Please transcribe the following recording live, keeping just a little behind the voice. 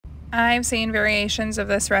I've seen variations of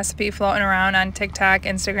this recipe floating around on TikTok,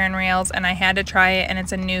 Instagram Reels, and I had to try it, and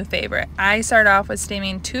it's a new favorite. I start off with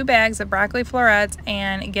steaming 2 bags of broccoli florets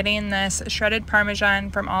and getting this shredded Parmesan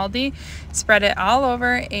from Aldi. Spread it all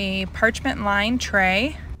over a parchment lined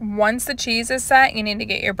tray. Once the cheese is set, you need to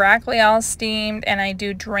get your broccoli all steamed, and I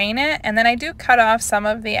do drain it, and then I do cut off some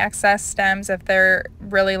of the excess stems if they're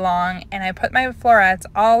really long, and I put my florets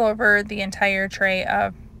all over the entire tray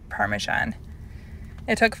of Parmesan.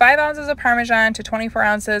 It took 5 ounces of Parmesan to 24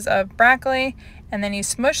 ounces of broccoli, and then you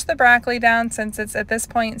smush the broccoli down since it's at this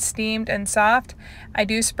point steamed and soft. I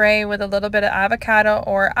do spray with a little bit of avocado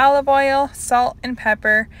or olive oil, salt, and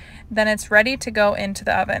pepper. Then it's ready to go into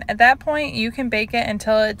the oven. At that point, you can bake it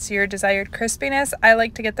until it's your desired crispiness. I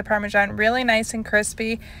like to get the Parmesan really nice and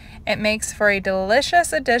crispy. It makes for a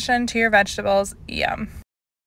delicious addition to your vegetables. Yum.